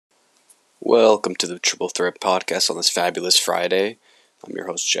Welcome to the Triple Threat Podcast on this fabulous Friday. I'm your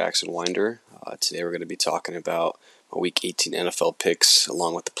host, Jackson Winder. Today we're going to be talking about my Week 18 NFL picks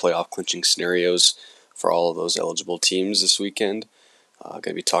along with the playoff clinching scenarios for all of those eligible teams this weekend. Going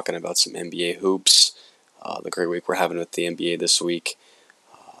to be talking about some NBA hoops, the great week we're having with the NBA this week.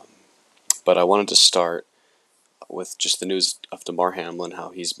 But I wanted to start with just the news of DeMar Hamlin,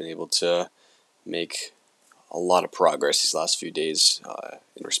 how he's been able to make a lot of progress these last few days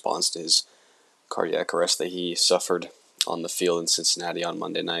in response to his cardiac arrest that he suffered on the field in Cincinnati on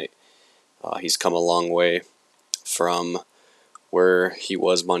Monday night. He's come a long way from where he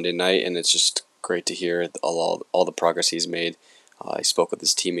was Monday night, and it's just great to hear all the progress he's made. He spoke with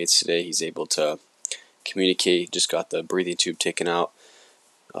his teammates today. He's able to communicate, just got the breathing tube taken out.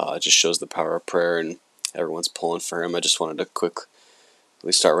 It just shows the power of prayer, and everyone's pulling for him. I just wanted to quickly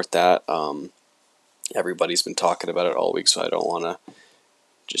start with that. Everybody's been talking about it all week, so I don't want to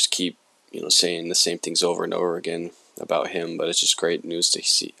just keep saying the same things over and over again about him. But it's just great news to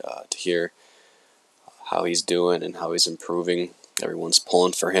see, to hear how he's doing and how he's improving. Everyone's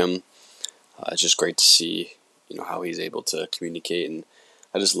pulling for him. It's just great to see how he's able to communicate, and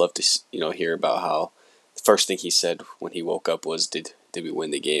I just love to hear about how the first thing he said when he woke up was, "Did we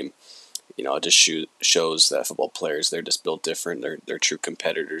win the game?" It just shows that football players, they're just built different. They're true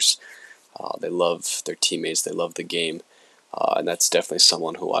competitors. They love their teammates. They love the game, and that's definitely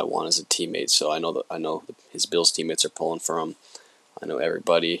someone who I want as a teammate. So I know his Bills teammates are pulling for him. I know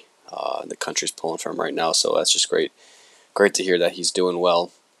everybody in the country's pulling for him right now. So that's just great to hear that he's doing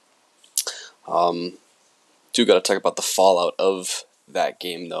well. Do got to talk about the fallout of that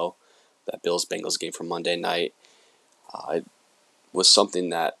game though, that Bills-Bengals game from Monday night. It was something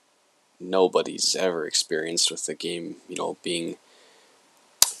that nobody's ever experienced, with the game being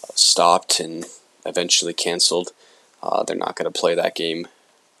stopped and eventually canceled. They're not going to play that game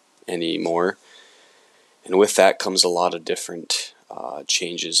anymore. And with that comes a lot of different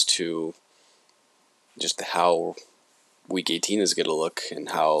changes to just how Week 18 is going to look and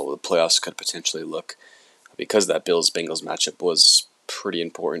how the playoffs could potentially look, because that Bills-Bengals matchup was pretty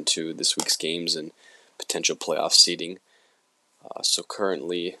important to this week's games and potential playoff seeding. So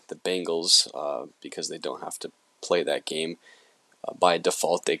currently the Bengals, because they don't have to play that game, by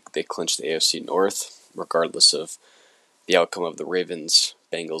default they clinch the AFC North, regardless of the outcome of the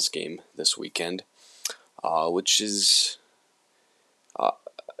Ravens-Bengals game this weekend, which is,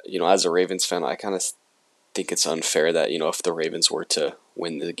 as a Ravens fan, I kind of think it's unfair that, if the Ravens were to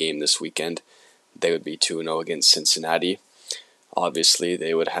win the game this weekend, they would be 2-0 against Cincinnati. Obviously,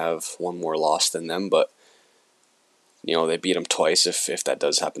 they would have one more loss than them, but they beat them twice if that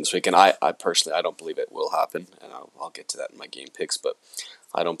does happen this weekend. I personally, I don't believe it will happen, and I'll get to that in my game picks, but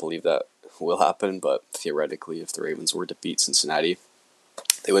I don't believe that will happen. But theoretically, if the Ravens were to beat Cincinnati,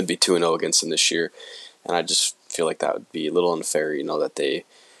 they would be 2-0 against them this year, and I just feel like that would be a little unfair, that they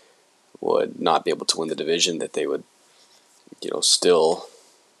would not be able to win the division, that they would, still,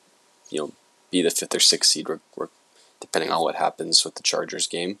 be the 5th or 6th seed, depending on what happens with the Chargers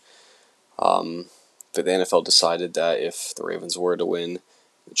game. But the NFL decided that if the Ravens were to win,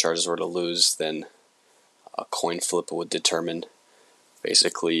 the Chargers were to lose, then a coin flip would determine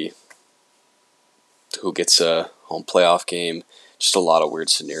basically who gets a home playoff game. Just a lot of weird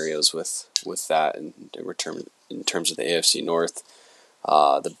scenarios with that in terms of the AFC North.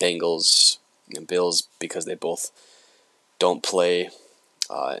 The Bengals and Bills, because they both don't play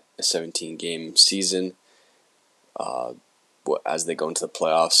a 17-game season, as they go into the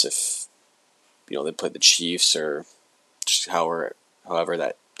playoffs, if they play the Chiefs or just however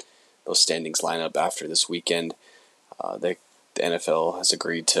that those standings line up after this weekend, the NFL has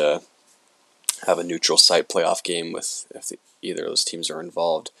agreed to have a neutral site playoff game if either of those teams are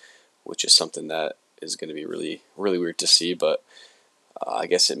involved, which is something that is going to be really, really weird to see, but I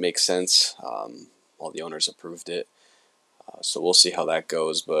guess it makes sense. All the owners approved it, so we'll see how that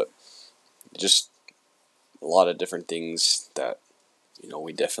goes. But just a lot of different things that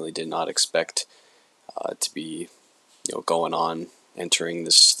we definitely did not expect to be going on entering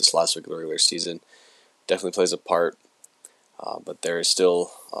this last week of the regular season. Definitely plays a part, but there is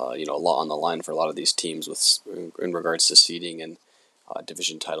still a lot on the line for a lot of these teams in regards to seeding and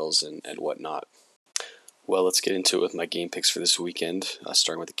division titles and whatnot. Well, let's get into it with my game picks for this weekend,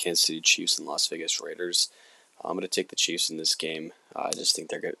 starting with the Kansas City Chiefs and Las Vegas Raiders. I'm going to take the Chiefs in this game. I just think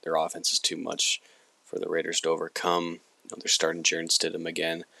their offense is too much for the Raiders to overcome. They're starting Jarrett Stidham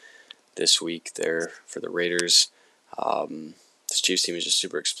again this week there for the Raiders. This Chiefs team is just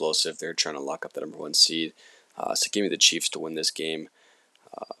super explosive. They're trying to lock up the number 1 seed. So give me the Chiefs to win this game.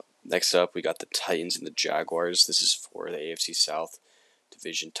 Next up, we got the Titans and the Jaguars. This is for the AFC South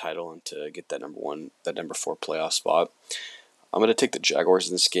division title and to get that number 4 playoff spot. I'm going to take the Jaguars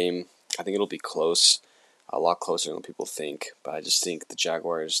in this game. I think it'll be close, a lot closer than people think. But I just think the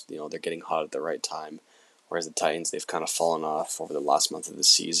Jaguars, they're getting hot at the right time, whereas the Titans, they've kind of fallen off over the last month of the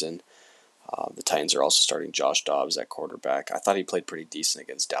season. The Titans are also starting Josh Dobbs at quarterback. I thought he played pretty decent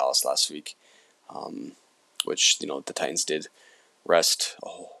against Dallas last week, which the Titans did rest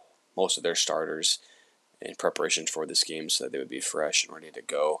most of their starters in preparation for this game so that they would be fresh and ready to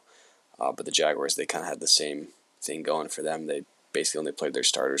go. But the Jaguars, they kind of had the same thing going for them. They basically only played their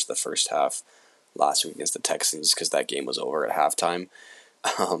starters the first half last week against the Texans because that game was over at halftime.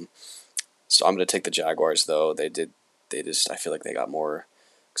 So I'm going to take the Jaguars, though. I feel like they got more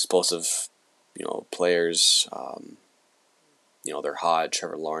explosive, players. They're hot.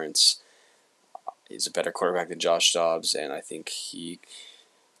 Trevor Lawrence is a better quarterback than Josh Dobbs, and I think he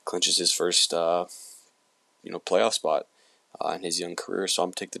clinches his first, playoff spot in his young career. So I'm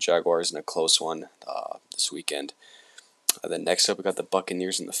going to take the Jaguars in a close one this weekend. Then next up, we got the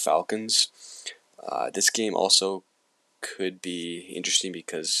Buccaneers and the Falcons. This game also could be interesting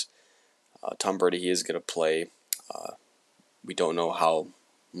because Tom Brady, he is going to play. We don't know how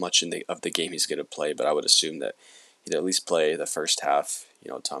much of the game he's going to play, but I would assume that he'd at least play the first half.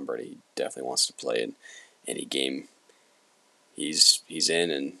 Tom Brady definitely wants to play in any game he's in,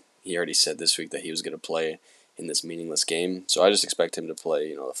 and he already said this week that he was going to play in this meaningless game. So I just expect him to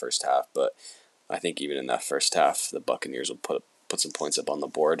play, the first half. But I think even in that first half, the Buccaneers will put some points up on the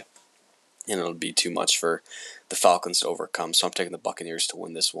board, and it'll be too much for the Falcons to overcome. So I'm taking the Buccaneers to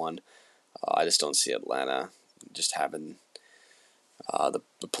win this one. I just don't see Atlanta just having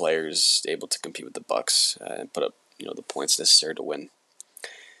the players able to compete with the Bucs and put up the points necessary to win.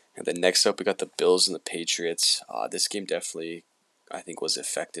 And then next up, we got the Bills and the Patriots. This game definitely, I think, was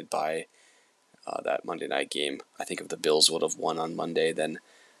affected by that Monday night game. I think if the Bills would have won on Monday, then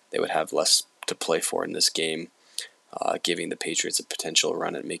they would have less to play for in this game, giving the Patriots a potential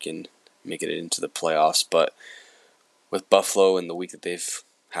run at making it into the playoffs. But with Buffalo and the week that they've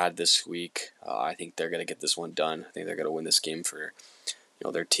had this week, I think they're going to get this one done. I think they're going to win this game for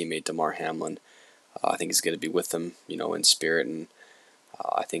their teammate DeMar Hamlin. I think he's going to be with them, in spirit, and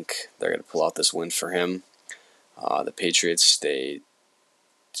I think they're going to pull out this win for him. The Patriots, they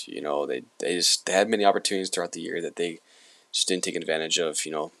had many opportunities throughout the year that they just didn't take advantage of.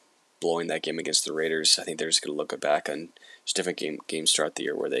 Blowing that game against the Raiders. I think they're just going to look back on just different games throughout the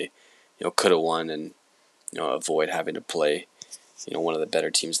year where they, could have won and avoid having to play, one of the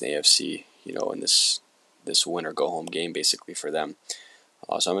better teams in the AFC. In this win or go home game basically for them.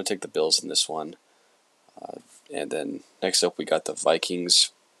 So I'm going to take the Bills in this one. And then next up we got the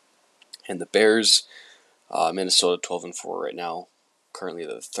Vikings and the Bears. Minnesota 12-4 right now, currently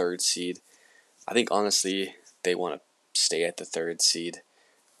the 3rd seed. I think honestly they want to stay at the 3rd seed.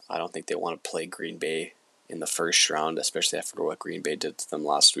 I don't think they want to play Green Bay in the first round, especially after what Green Bay did to them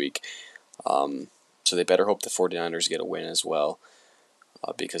last week. So they better hope the 49ers get a win as well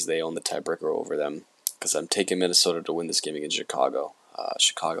because they own the tiebreaker over them. Because I'm taking Minnesota to win this game against Chicago.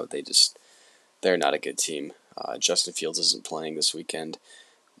 Chicago, they're not a good team. Justin Fields isn't playing this weekend.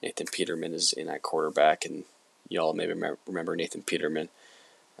 Nathan Peterman is in at quarterback, and y'all maybe remember Nathan Peterman,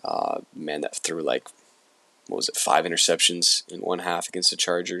 man that threw 5 interceptions in one half against the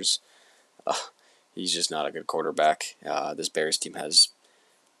Chargers. He's just not a good quarterback. This Bears team has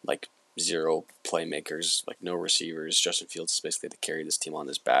 0 playmakers, no receivers. Justin Fields is basically to carry this team on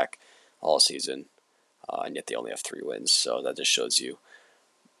his back all season, and yet they only have 3 wins. So that just shows you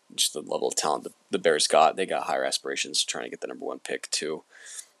just the level of talent the Bears got. They got higher aspirations trying to get the number 1 pick too.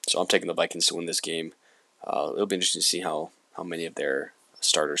 So I'm taking the Vikings to win this game. It'll be interesting to see how many of their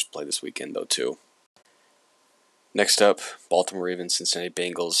starters play this weekend though too. Next up, Baltimore Ravens, Cincinnati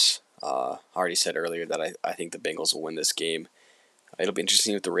Bengals. I already said earlier that I think the Bengals will win this game. It'll be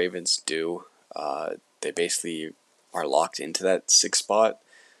interesting what the Ravens do. They basically are locked into that 6th spot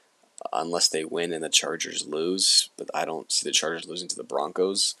unless they win and the Chargers lose. But I don't see the Chargers losing to the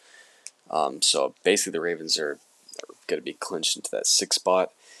Broncos. So basically the Ravens are going to be clinched into that 6th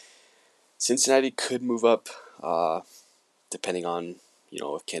spot. Cincinnati could move up depending on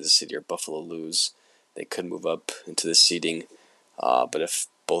if Kansas City or Buffalo lose. They could move up into the seeding. But if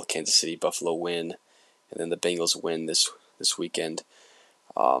both Kansas City and Buffalo win and then the Bengals win this weekend,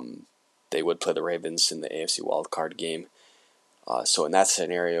 they would play the Ravens in the AFC wildcard game. So in that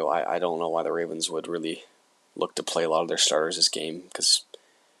scenario, I don't know why the Ravens would really look to play a lot of their starters this game because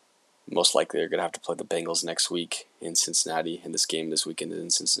most likely they're going to have to play the Bengals next week in Cincinnati, and this game this weekend is in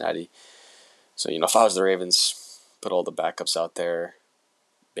Cincinnati. So, if I was the Ravens, put all the backups out there,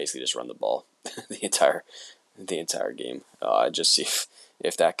 basically just run the ball the entire game. Just see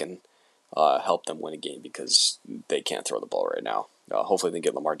if that can help them win a game because they can't throw the ball right now. Hopefully they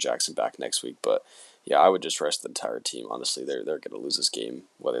get Lamar Jackson back next week, but yeah, I would just rest the entire team. Honestly, they're going to lose this game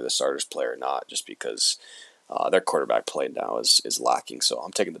whether the starters play or not, just because their quarterback play now is lacking. So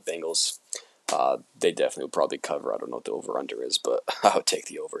I'm taking the Bengals. They definitely will probably cover. I don't know what the over under is, but I would take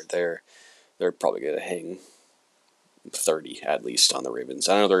the over there. They're probably going to hang 30 at least on the Ravens.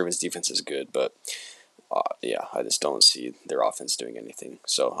 I know the Ravens defense is good, but yeah, I just don't see their offense doing anything.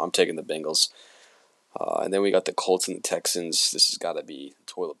 So I'm taking the Bengals. And then we got the Colts and the Texans. This has got to be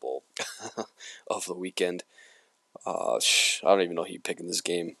the toilet bowl of the weekend. I don't even know who you pick in this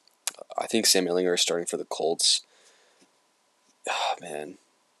game. I think Sam Ehlinger is starting for the Colts. Man,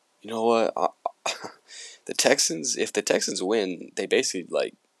 you know what? The Texans, if the Texans win, they basically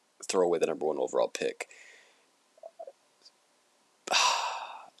like throw away the number 1 overall pick.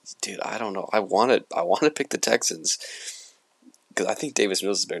 Dude, I don't know. I want to pick the Texans because I think Davis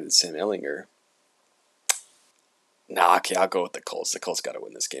Mills is better than Sam Ehlinger. Nah, okay, I'll go with the Colts. The Colts got to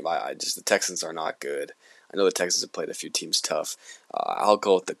win this game. I just the Texans are not good. I know the Texans have played a few teams tough. I'll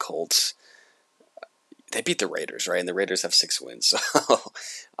go with the Colts. They beat the Raiders, right? And the Raiders have 6 wins, so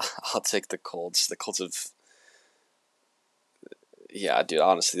I'll take the Colts. The Colts have, yeah, dude.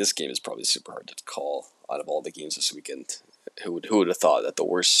 Honestly, this game is probably super hard to call out of all the games this weekend. Who would have thought that the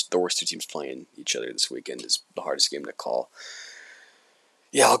worst 2 teams playing each other this weekend is the hardest game to call?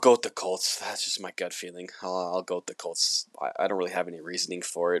 Yeah, I'll go with the Colts. That's just my gut feeling. I'll go with the Colts. I don't really have any reasoning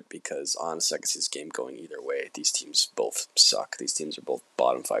for it because honestly, I can see this game going either way. These teams both suck. These teams are both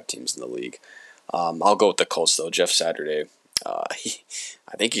bottom 5 teams in the league. I'll go with the Colts though. Jeff Saturday.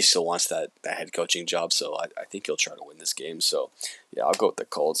 I think he still wants that head coaching job, so I think he'll try to win this game. So yeah, I'll go with the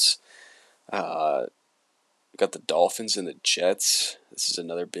Colts. We got the Dolphins and the Jets. This is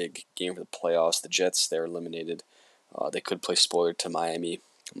another big game for the playoffs. The Jets, they're eliminated. They could play spoiler to Miami.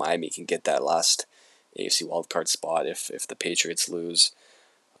 Miami can get that last AFC wildcard spot if the Patriots lose.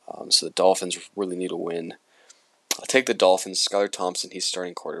 So the Dolphins really need a win. I'll take the Dolphins. Skylar Thompson, he's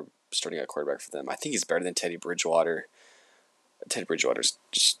starting at quarterback for them. I think he's better than Teddy Bridgewater. Teddy Bridgewater's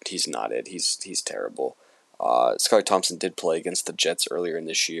he's not it. He's terrible. Skylar Thompson did play against the Jets earlier in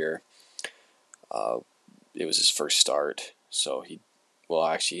this year. It was his first start, so I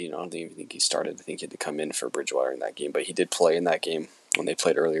don't even think he started. I think he had to come in for Bridgewater in that game, but he did play in that game when they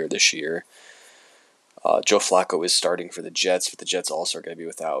played earlier this year. Joe Flacco is starting for the Jets, but the Jets also are going to be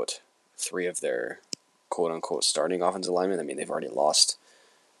without 3 of their quote-unquote starting offensive linemen. I mean, they've already lost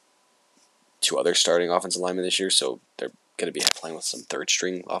 2 other starting offensive linemen this year, so they're going to be playing with some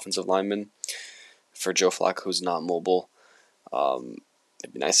third-string offensive linemen for Joe Flacco, who's not mobile.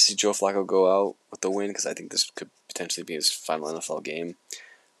 It'd be nice to see Joe Flacco go out with the win because I think this could potentially be his final NFL game.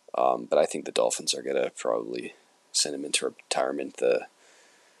 But I think the Dolphins are going to probably send him into retirement the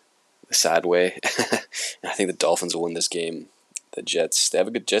sad way. And I think the Dolphins will win this game. The Jets have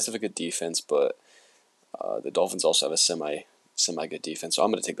a good defense, but the Dolphins also have a semi good defense. So I'm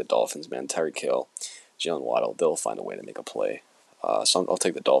going to take the Dolphins, man. Tyreek Hill, Jalen Waddle, they'll find a way to make a play. So I'll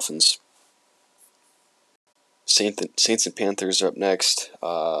take the Dolphins. Saints and Panthers are up next.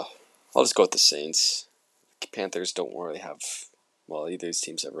 I'll just go with the Saints. Panthers don't really have, well, either of these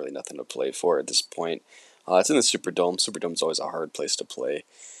teams have really nothing to play for at this point. It's in the Superdome. Superdome's always a hard place to play.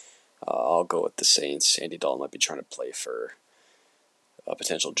 I'll go with the Saints. Andy Dalton might be trying to play for a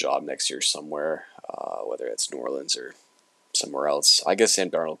potential job next year somewhere, whether it's New Orleans or somewhere else. I guess Sam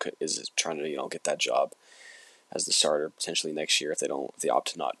Darnold is trying to get that job as the starter potentially next year if they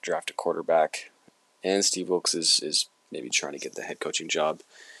opt to not draft a quarterback. And Steve Wilkes is maybe trying to get the head coaching job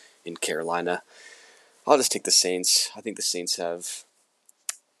in Carolina. I'll just take the Saints. I think the Saints have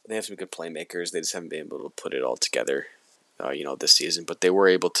some good playmakers. They just haven't been able to put it all together, this season. But they were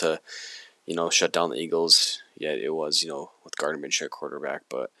able to, shut down the Eagles. Yeah, it was, with Gardner Minshew at quarterback,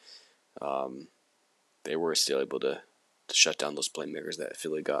 but they were still able to shut down those playmakers that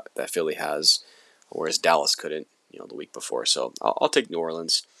Philly has, whereas Dallas couldn't, the week before. So I'll take New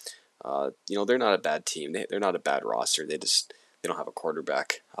Orleans. They're not a bad team. They're not a bad roster. They don't have a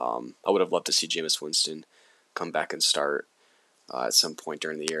quarterback. I would have loved to see Jameis Winston come back and start at some point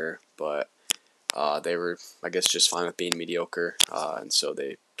during the year, but they were, I guess, just fine with being mediocre, and so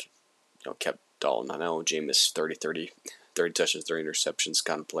they kept Dalton. I know Jameis 30 touches, 30 interceptions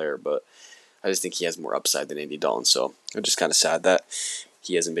kind of player, but I just think he has more upside than Andy Dalton, so I'm just kind of sad that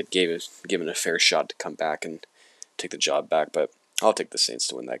he hasn't been given a fair shot to come back and take the job back, but I'll take the Saints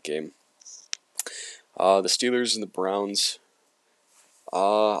to win that game. The Steelers and the Browns.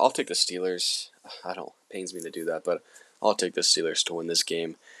 I'll take the Steelers. It pains me to do that, but I'll take the Steelers to win this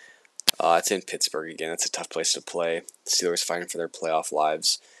game. It's in Pittsburgh again. It's a tough place to play. The Steelers fighting for their playoff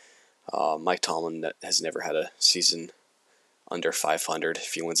lives. Mike Tomlin has never had a season under 500.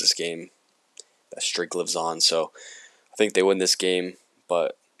 If he wins this game, that streak lives on. So I think they win this game,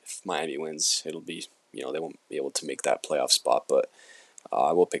 but if Miami wins, it'll be, they won't be able to make that playoff spot. But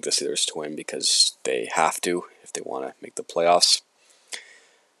I will pick the Steelers to win because they have to if they want to make the playoffs.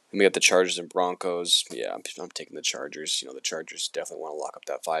 And we got the Chargers and Broncos. Yeah, I'm taking the Chargers. The Chargers definitely want to lock up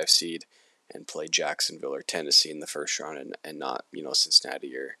that 5 seed and play Jacksonville or Tennessee in the first round and not,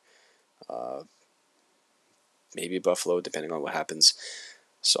 Cincinnati or maybe Buffalo, depending on what happens.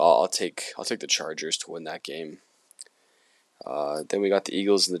 So I'll take the Chargers to win that game. Then we got the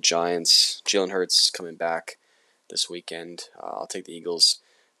Eagles and the Giants. Jalen Hurts coming back this weekend. I'll take the Eagles.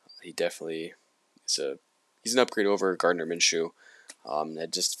 He definitely he's an upgrade over Gardner Minshew. I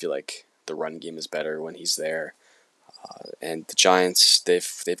just feel like the run game is better when he's there. And the Giants,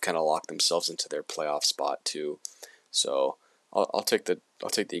 they've kind of locked themselves into their playoff spot too. So I'll take the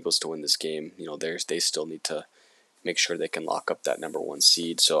Eagles to win this game. They still need to make sure they can lock up that number 1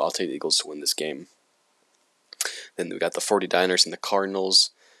 seed. So I'll take the Eagles to win this game. Then we got the 49ers and the Cardinals.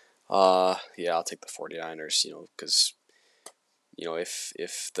 Yeah, I'll take the 49ers, because,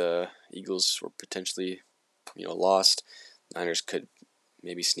 if the Eagles were potentially, lost, Niners could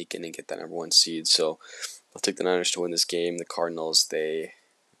maybe sneak in and get that number 1 seed. So I'll take the Niners to win this game. The Cardinals, they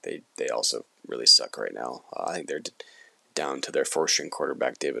also really suck right now. I think they're down to their 4th-string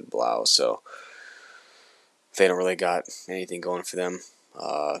quarterback, David Blau. So they don't really got anything going for them.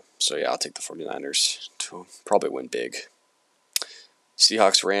 So yeah, I'll take the 49ers to probably win big.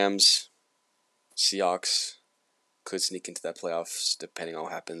 Seahawks, Rams. Seahawks could sneak into that playoffs depending on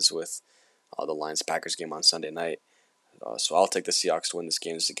what happens with the Lions-Packers game on Sunday night. So I'll take the Seahawks to win this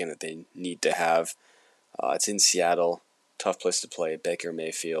game. This is a game that they need to have. It's in Seattle. Tough place to play. Baker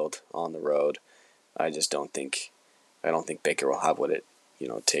Mayfield on the road. I don't think Baker will have what it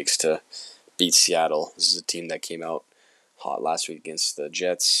takes to beat Seattle. This is a team that came out hot last week against the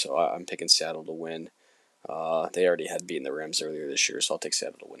Jets, so I'm picking Seattle to win. They already had beaten the Rams earlier this year, so I'll take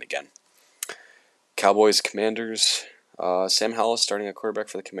Seattle to win again. Cowboys, Commanders. Sam Howell is starting a quarterback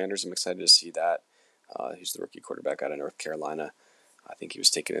for the Commanders. I'm excited to see that. He's the rookie quarterback out of North Carolina. I think he was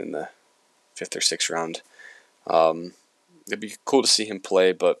taken in the 5th or 6th round. It'd be cool to see him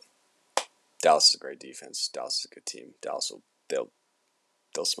play, but Dallas is a great defense. Dallas is a good team. They'll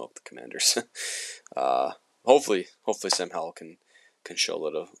smoke the Commanders. Hopefully Sam Howell can show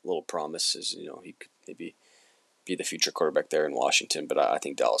a little promise, as he could maybe be the future quarterback there in Washington. But I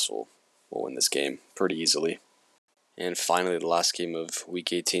think Dallas will win this game pretty easily. And finally, the last game of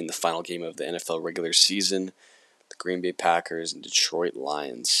Week 18, the final game of the NFL regular season, the Green Bay Packers and Detroit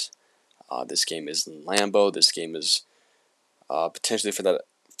Lions. This game is in Lambeau. This game is potentially for that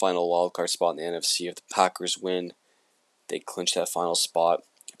final wildcard spot in the NFC. If the Packers win, they clinch that final spot.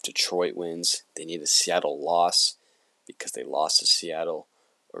 If Detroit wins, they need a Seattle loss because they lost to Seattle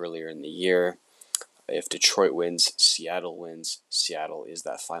earlier in the year. If Detroit wins, Seattle wins. Seattle is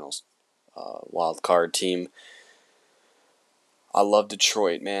that final wild card team. I love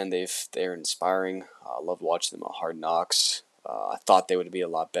Detroit, man. They're inspiring. I love watching them on Hard Knocks. I thought they would be a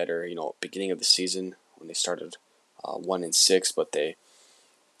lot better, beginning of the season when they started 1-6, but they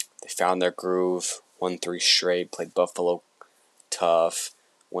found their groove. Won 3 straight. Played Buffalo tough.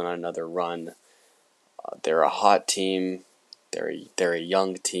 Went on another run. They're a hot team. They're a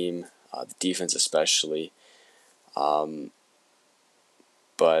young team. The defense especially. But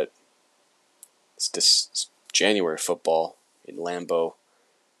it's this January football in Lambeau.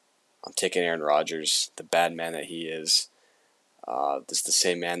 I'm taking Aaron Rodgers, the bad man that he is. This is the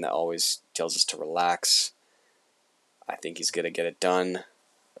same man that always tells us to relax. I think he's going to get it done.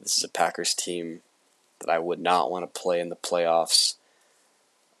 This is a Packers team that I would not want to play in the playoffs.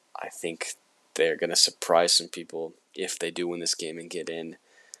 I think they're going to surprise some people if they do win this game and get in.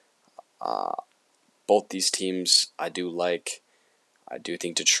 Both these teams I do like. I do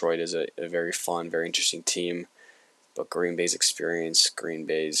think Detroit is a very fun, very interesting team. But Green Bay's experience, Green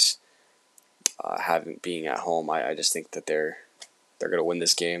Bay's being at home, I just think that they're going to win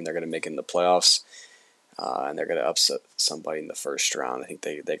this game. They're going to make it in the playoffs. And they're going to upset somebody in the first round. I think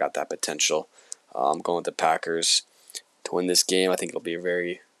they got that potential. I'm going with the Packers to win this game. I think it'll be a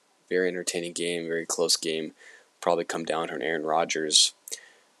very, very entertaining game, very close game. Probably come down to an Aaron Rodgers,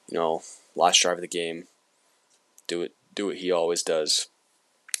 last drive of the game. Do what he always does.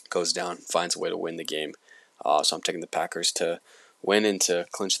 Goes down, finds a way to win the game. So I'm taking the Packers to win and to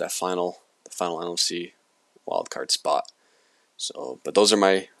clinch the final NFC wildcard spot. So, but those are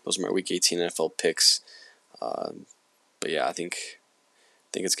my Week 18 NFL picks. But yeah, I think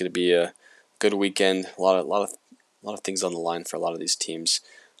think it's going to be a good weekend. A lot of things on the line for a lot of these teams.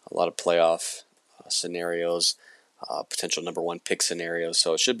 A lot of playoff scenarios, potential number one pick scenarios.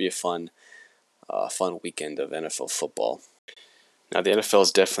 So it should be a fun weekend of NFL football. Now the NFL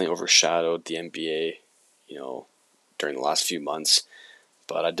has definitely overshadowed the NBA, during the last few months.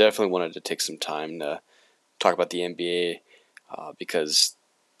 But I definitely wanted to take some time to talk about the NBA because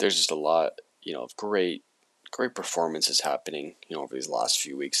there's just a lot, of great performances happening, over these last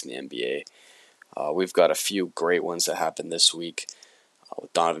few weeks in the NBA. We've got a few great ones that happened this week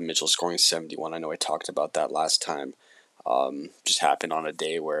with Donovan Mitchell scoring 71. I know I talked about that last time. Just happened on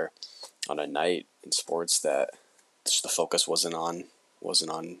a night in sports that just the focus wasn't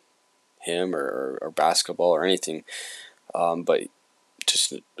on him or basketball or anything. But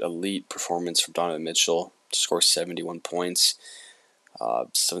just an elite performance from Donovan Mitchell to score 71 points.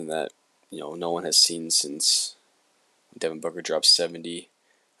 Something that no one has seen since Devin Booker dropped 70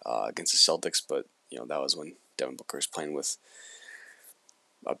 against the Celtics, but that was when Devin Booker was playing with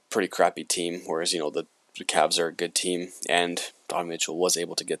a pretty crappy team, whereas the Cavs are a good team, and Donovan Mitchell was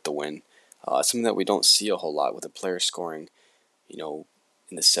able to get the win. Something that we don't see a whole lot with a player scoring, in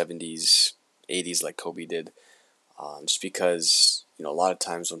the 70s, 80s like Kobe did, just because a lot of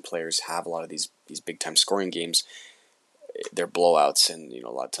times when players have a lot of these big time scoring games, they're blowouts, and a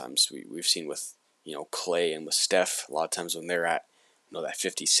lot of times we've seen with Clay and with Steph, a lot of times when they're at that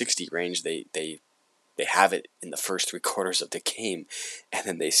 50-60 range, they have it in the first 3 quarters of the game, and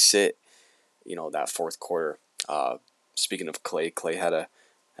then they sit that fourth quarter. Speaking of Clay had a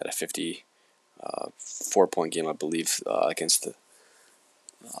 54 point game, I believe, against the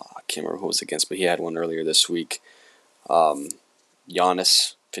I can't remember who it was against, but he had one earlier this week.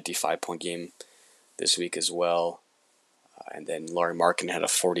 Giannis 55-point game this week as well. And then Lauri Markkanen had a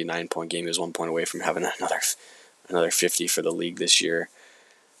 49-point game. He was 1 point away from having another 50 for the league this year.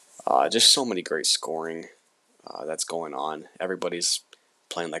 Just so many great scoring that's going on. Everybody's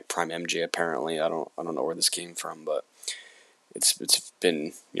playing like prime MJ apparently. I don't know where this came from, but it's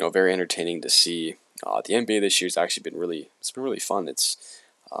been very entertaining to see. The NBA this year has actually been really fun. It's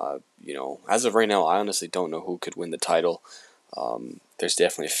as of right now, I honestly don't know who could win the title. There's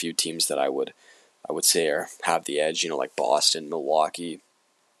definitely a few teams that I would say have the edge. Like Boston, Milwaukee.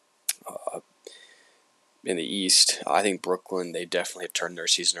 In the East, I think Brooklyn, they definitely have turned their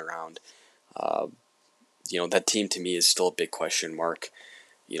season around. That team to me is still a big question mark.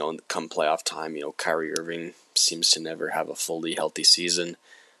 Come playoff time, Kyrie Irving seems to never have a fully healthy season.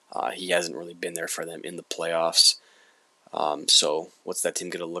 He hasn't really been there for them in the playoffs. So what's that team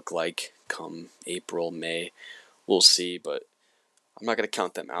going to look like come April, May? We'll see, but I'm not going to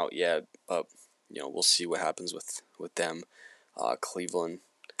count them out yet. But we'll see what happens with them. Cleveland,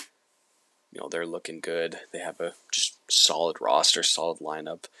 they're looking good. They have a just solid roster, solid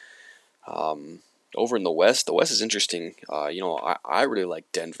lineup. Over in the West is interesting. I really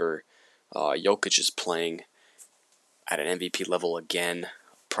like Denver. Jokic is playing at an MVP level again.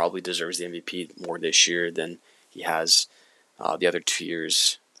 Probably deserves the MVP more this year than he has the other 2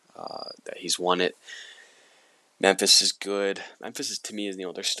 years that he's won it. Memphis is good. Memphis is, to me, is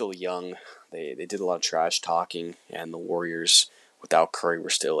they're still young. They did a lot of trash talking, and the Warriors without Curry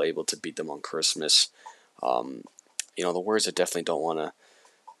were still able to beat them on Christmas. The Warriors I definitely don't want to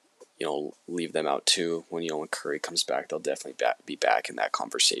leave them out too. When Curry comes back, they'll definitely be back in that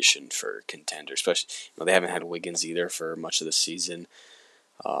conversation for contender. Especially, they haven't had Wiggins either for much of the season.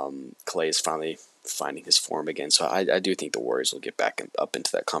 Clay is finally finding his form again, so I do think the Warriors will get back up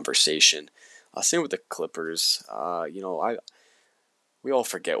into that conversation. Same with the Clippers. We all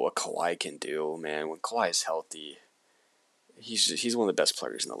forget what Kawhi can do, man. When Kawhi is healthy, he's one of the best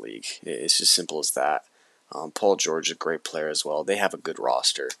players in the league. It's just simple as that. Paul George is a great player as well. They have a good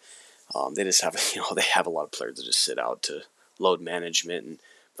roster. They just have they have a lot of players that just sit out to load management, and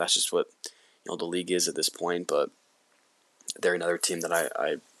that's just what the league is at this point. But they're another team that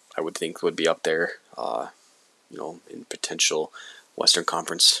I would think would be up there, in potential Western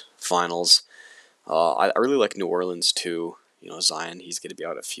Conference Finals. I really like New Orleans too. Zion, he's going to be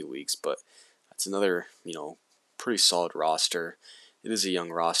out a few weeks, but that's another pretty solid roster. It is a young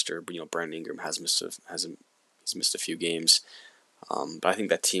roster, but Brandon Ingram has missed a few games. But I think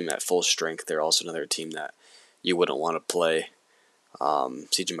that team at full strength, they're also another team that you wouldn't want to play.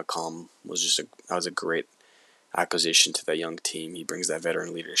 CJ McCollum was a great acquisition to that young team. He brings that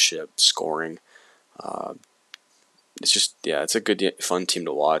veteran leadership, scoring. It's a good, fun team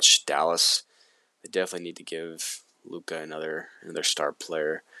to watch. Dallas, they definitely need to give Luka another star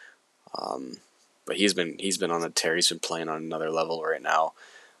player. But he's been on a tear. He's been playing on another level right now.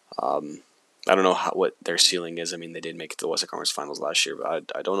 I don't know what their ceiling is. I mean, they did make it to the Western Conference Finals last year,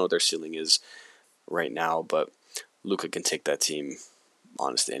 but I don't know what their ceiling is right now. But Luka can take that team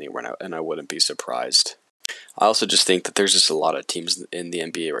honestly anywhere, and I wouldn't be surprised. I also just think that there's just a lot of teams in the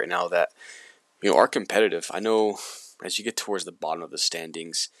NBA right now that are competitive. I know as you get towards the bottom of the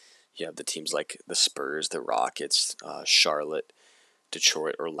standings, you have the teams like the Spurs, the Rockets, Charlotte,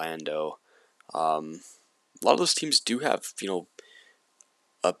 Detroit, Orlando. A lot of those teams do have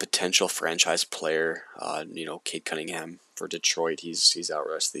a potential franchise player. Cade Cunningham for Detroit, he's out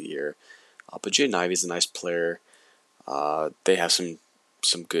rest of the year. But Jaden Ivey's a nice player. They have some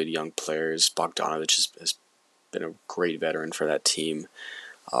good young players. Bogdanovich has been a great veteran for that team.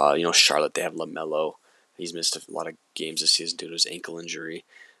 Charlotte, they have LaMelo. He's missed a lot of games this season due to his ankle injury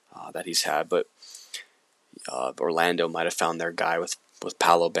that he's had. But Orlando might have found their guy with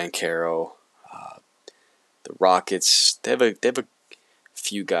Paolo Banchero. The Rockets, they have a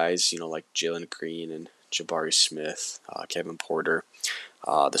few guys, like Jalen Green and Jabari Smith, Kevin Porter.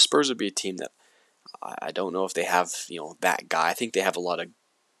 The Spurs would be a team that I don't know if they have, that guy. I think they have a lot of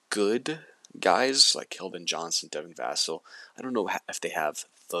good guys like Keldon Johnson, Devin Vassell. I don't know if they have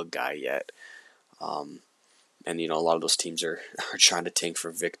the guy yet. And a lot of those teams are trying to tank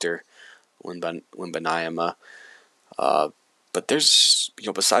for Victor Wembanyama. But there's,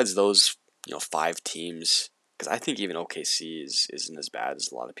 besides those, 5 teams, because I think even OKC isn't as bad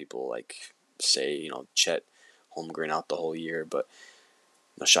as a lot of people say. Chet Holmgren out the whole year, but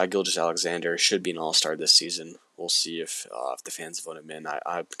Shai Gilgeous-Alexander should be an all-star this season. We'll see if the fans vote him in.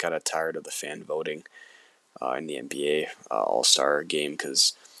 I'm kind of tired of the fan voting in the NBA all-star game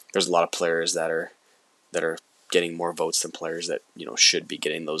because there's a lot of players that are getting more votes than players that should be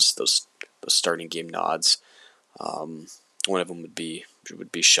getting those starting game nods. One of them would be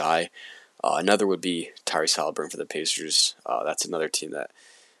Shai. Another would be Tyrese Halliburton for the Pacers. That's another team that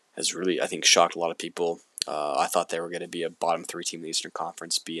has really, I think, shocked a lot of people. I thought they were going to be a bottom 3 team in the Eastern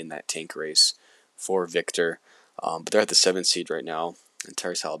Conference, be in that tank race for Victor. But they're at the 7th seed right now, and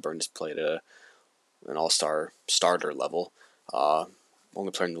Tyrese Halliburton has played at an all-star starter level.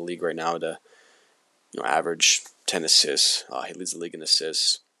 Only player in the league right now to average 10 assists. He leads the league in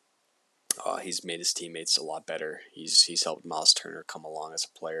assists. He's made his teammates a lot better. He's helped Miles Turner come along as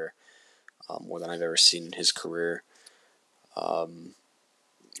a player more than I've ever seen in his career. And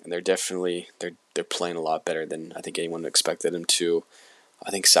they're playing a lot better than I think anyone expected him to.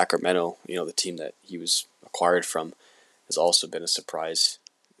 I think Sacramento, the team that he was acquired from, has also been a surprise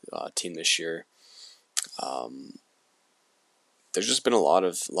team this year. There's just been a lot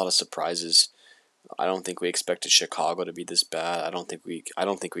of surprises. I don't think we expected Chicago to be this bad. I don't think we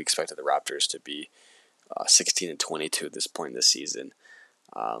expected the Raptors to be 16-22 at this point in the season.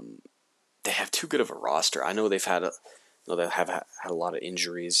 They have too good of a roster. I know they have had a lot of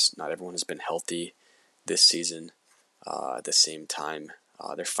injuries. Not everyone has been healthy this season. At the same time,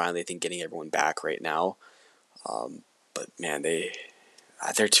 they're finally, I think, getting everyone back right now. But man,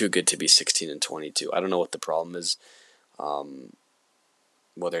 they're too good to be 16-22. I don't know what the problem is.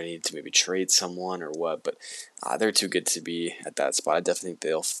 Whether they need to maybe trade someone or what, but they're too good to be at that spot. I definitely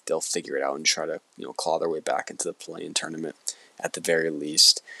think they'll figure it out and try to claw their way back into the play-in tournament at the very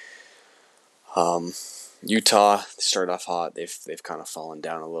least. Utah started off hot. They've kind of fallen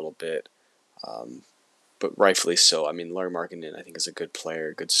down a little bit, but rightfully so. I mean, Larry Markkinen, I think, is a good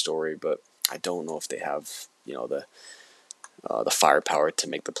player, good story, but I don't know if they have the firepower to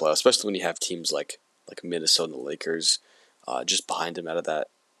make the playoffs, especially when you have teams like Minnesota and the Lakers just behind him out of that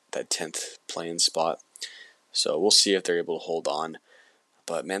 10th play-in spot. So we'll see if they're able to hold on.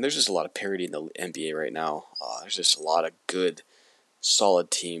 But man, there's just a lot of parity in the NBA right now. There's just a lot of good, solid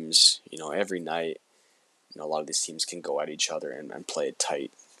teams. Every night, a lot of these teams can go at each other and play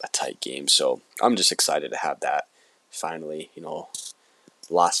a tight game. So I'm just excited to have that finally.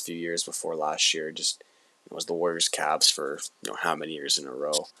 Last few years before last year, just it was the Warriors Cavs for how many years in a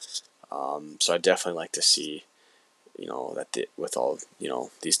row. So I definitely like to see with all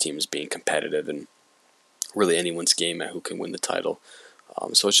these teams being competitive and really anyone's game at who can win the title.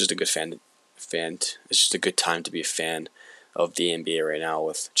 So it's just a good fan. It's just a good time to be a fan of the NBA right now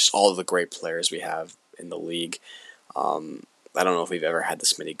with just all of the great players we have in the league. I don't know if we've ever had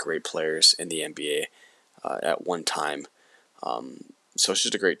this many great players in the NBA at one time. So it's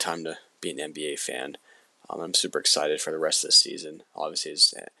just a great time to be an NBA fan. I'm super excited for the rest of the season. Obviously,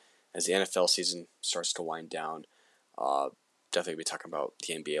 as the NFL season starts to wind down, definitely be talking about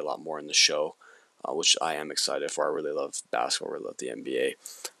the NBA a lot more in the show, which I am excited for. I really love basketball. I really love the NBA.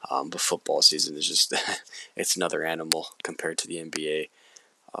 But football season is just, it's another animal compared to the NBA.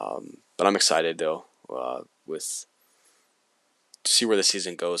 But I'm excited, though, with see where the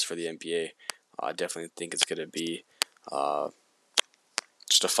season goes for the NBA. I definitely think it's going to be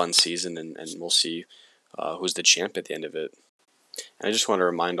just a fun season, and we'll see who's the champ at the end of it. And I just want to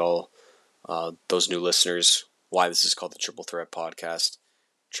remind all those new listeners why this is called the Triple Threat Podcast.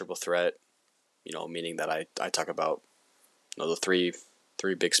 Triple Threat, meaning that I talk about the three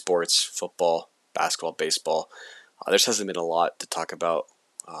big sports: football, basketball, baseball. There hasn't been a lot to talk about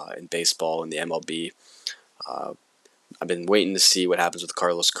in baseball and the MLB. I've been waiting to see what happens with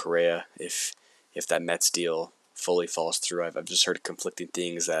Carlos Correa if that Mets deal fully falls through. I've just heard conflicting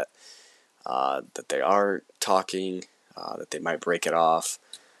things that they are talking, that they might break it off.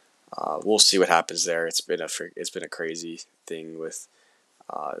 We'll see what happens there. It's been a crazy thing with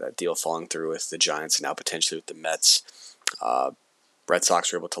that deal falling through with the Giants and now potentially with the Mets. Red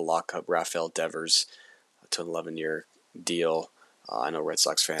Sox were able to lock up Rafael Devers to an 11-year deal. I know Red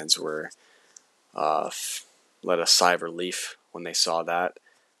Sox fans were let a sigh of relief when they saw that,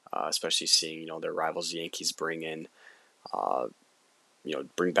 especially seeing their rivals Yankees bring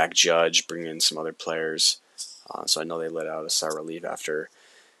back Judge, bring in some other players. So I know they let out a sigh of relief after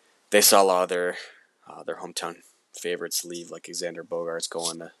they saw a lot of their hometown favorites leave, like Xander Bogaerts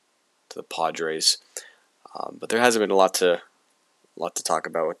going to the Padres. But there hasn't been a lot to talk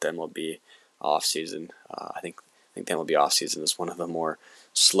about with the MLB offseason. I think the MLB offseason is one of the more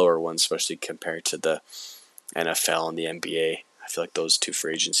slower ones, especially compared to the NFL and the NBA. I feel like those two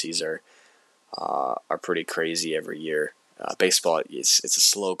free agencies are pretty crazy every year. Baseball, it's a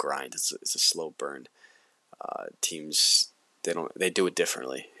slow grind. It's a slow burn. Teams they do it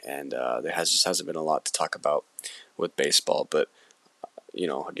differently, and there hasn't been a lot to talk about with baseball. But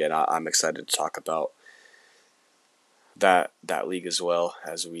again, I'm excited to talk about that league as well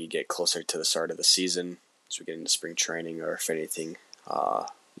as we get closer to the start of the season, as we get into spring training, or if anything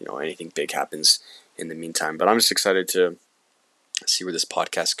anything big happens in the meantime. But I'm just excited to see where this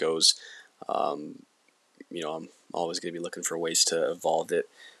podcast goes. I'm always going to be looking for ways to evolve it.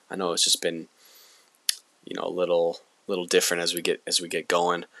 I know it's just been a little different as we get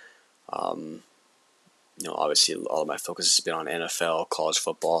going. Obviously all of my focus has been on NFL, college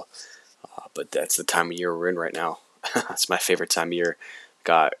football, but that's the time of year we're in right now. It's my favorite time of year.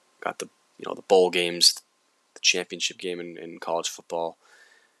 Got the the bowl games, the championship game in college football,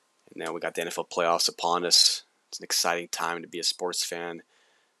 and now we got the NFL playoffs upon us. It's an exciting time to be a sports fan.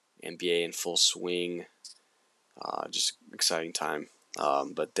 NBA in full swing. Just exciting time.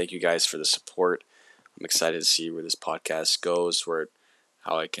 But thank you guys for the support. I'm excited to see where this podcast goes,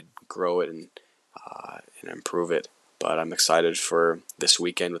 how I can grow it and improve it. But I'm excited for this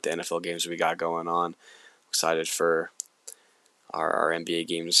weekend with the NFL games we got going on. Excited for our NBA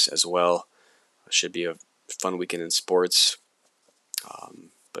games as well. It should be a fun weekend in sports.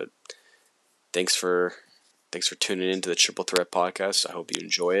 But thanks for tuning in to the Triple Threat Podcast. I hope you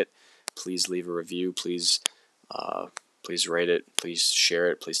enjoy it. Please leave a review. Please rate it. Please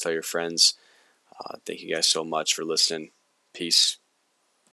share it. Please tell your friends. Thank you guys so much for listening. Peace.